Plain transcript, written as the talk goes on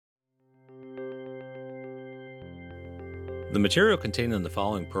The material contained in the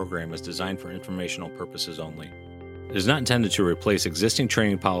following program is designed for informational purposes only. It is not intended to replace existing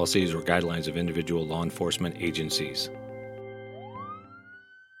training policies or guidelines of individual law enforcement agencies.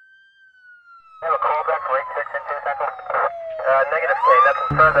 Have a call back for 86 in 2 seconds. Negative K, nothing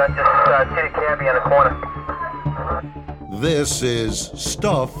further, just see the cabbie on the corner. This is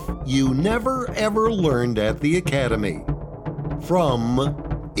Stuff You Never Ever Learned at the Academy.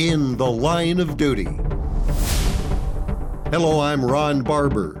 From In the Line of Duty. Hello, I'm Ron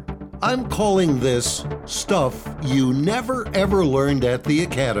Barber. I'm calling this Stuff You Never Ever Learned at the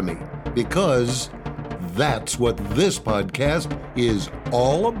Academy because that's what this podcast is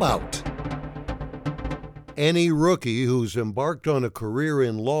all about. Any rookie who's embarked on a career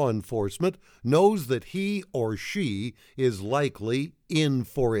in law enforcement knows that he or she is likely in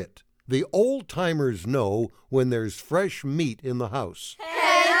for it. The old-timers know when there's fresh meat in the house. Hello!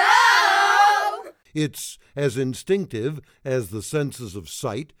 It's as instinctive as the senses of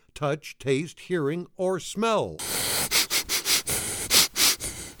sight, touch, taste, hearing, or smell.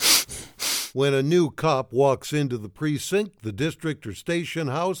 When a new cop walks into the precinct, the district, or station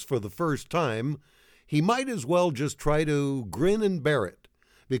house for the first time, he might as well just try to grin and bear it,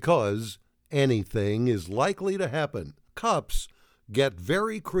 because anything is likely to happen. Cops get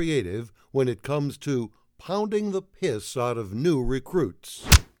very creative when it comes to pounding the piss out of new recruits.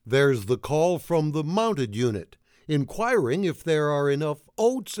 There's the call from the mounted unit, inquiring if there are enough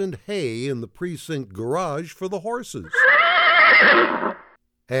oats and hay in the precinct garage for the horses.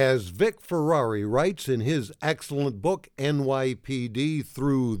 As Vic Ferrari writes in his excellent book, NYPD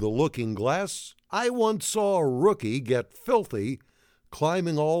Through the Looking Glass, I once saw a rookie get filthy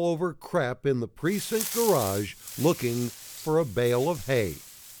climbing all over crap in the precinct garage looking for a bale of hay.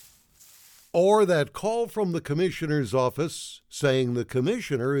 Or that call from the commissioner's office saying the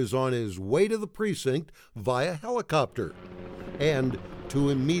commissioner is on his way to the precinct via helicopter and to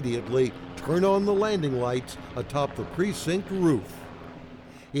immediately turn on the landing lights atop the precinct roof.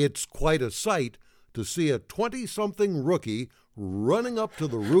 It's quite a sight to see a 20-something rookie running up to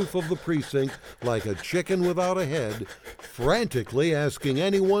the roof of the precinct like a chicken without a head, frantically asking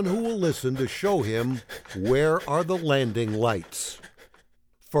anyone who will listen to show him where are the landing lights.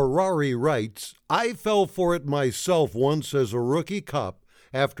 Ferrari writes, I fell for it myself once as a rookie cop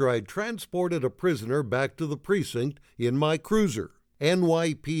after I'd transported a prisoner back to the precinct in my cruiser.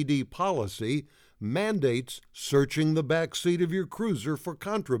 NYPD policy mandates searching the back seat of your cruiser for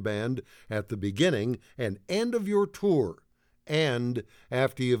contraband at the beginning and end of your tour, and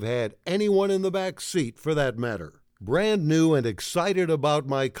after you've had anyone in the back seat for that matter. Brand new and excited about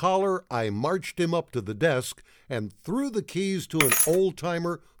my collar, I marched him up to the desk and threw the keys to an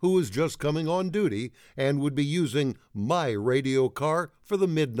old-timer who was just coming on duty and would be using my radio car for the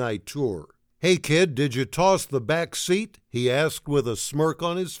midnight tour. Hey kid, did you toss the back seat? He asked with a smirk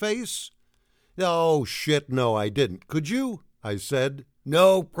on his face. Oh shit, no, I didn't. Could you? I said.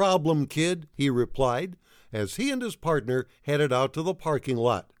 No problem, kid, he replied, as he and his partner headed out to the parking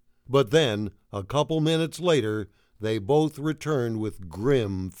lot. But then, a couple minutes later, they both returned with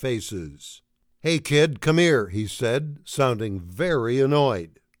grim faces. Hey kid, come here, he said, sounding very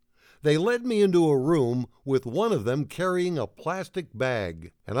annoyed. They led me into a room with one of them carrying a plastic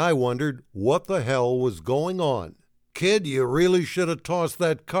bag, and I wondered what the hell was going on. Kid, you really should have tossed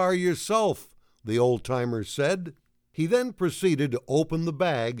that car yourself, the old-timer said. He then proceeded to open the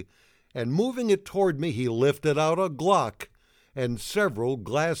bag, and moving it toward me, he lifted out a Glock and several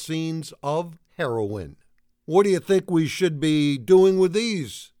glassines of heroin. What do you think we should be doing with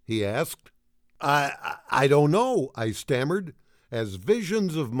these? He asked. I don't know, I stammered, as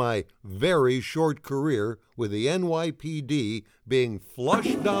visions of my very short career with the NYPD being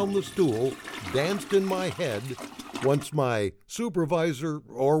flushed down the stool danced in my head once my supervisor,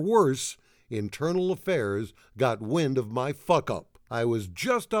 or worse, Internal Affairs, got wind of my fuck-up. I was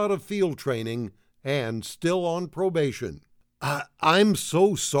just out of field training and still on probation. I'm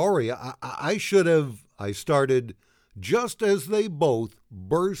so sorry. I should have, I started, just as they both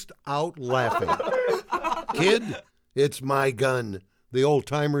burst out laughing. Kid, it's my gun, the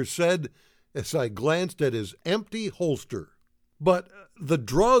old-timer said as I glanced at his empty holster. But the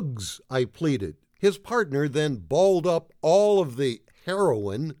drugs, I pleaded. His partner then balled up all of the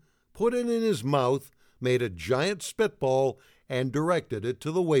heroin, put it in his mouth, made a giant spitball, and directed it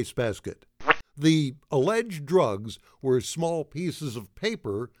to the wastebasket. The alleged drugs were small pieces of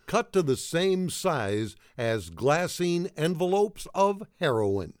paper cut to the same size as glassine envelopes of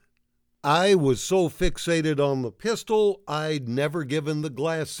heroin. I was so fixated on the pistol, I'd never given the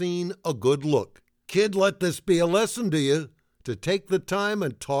glassine a good look. Kid, let this be a lesson to you, to take the time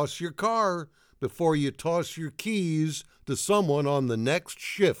and toss your car before you toss your keys to someone on the next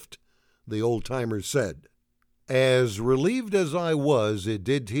shift, the old-timer said. As relieved as I was, it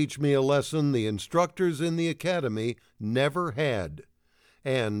did teach me a lesson the instructors in the academy never had,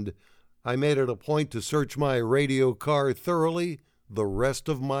 and I made it a point to search my radio car thoroughly the rest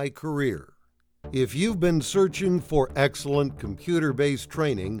of my career. If you've been searching for excellent computer-based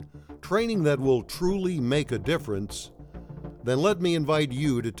training that will truly make a difference, then let me invite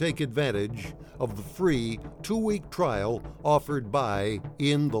you to take advantage of the free 2-week trial offered by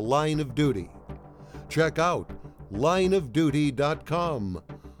In the Line of Duty. Check out lineofduty.com,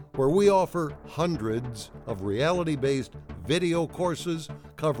 where we offer hundreds of reality-based video courses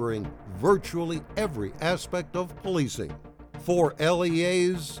covering virtually every aspect of policing. For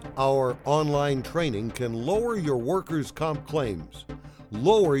LEAs, our online training can lower your workers' comp claims,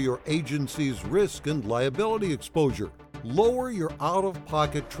 lower your agency's risk and liability exposure, lower your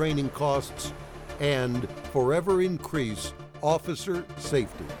out-of-pocket training costs, and forever increase officer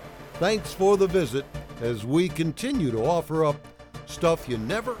safety. Thanks for the visit as we continue to offer up stuff you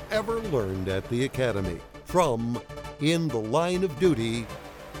never ever learned at the Academy. From In the Line of Duty,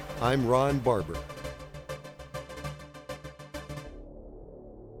 I'm Ron Barber.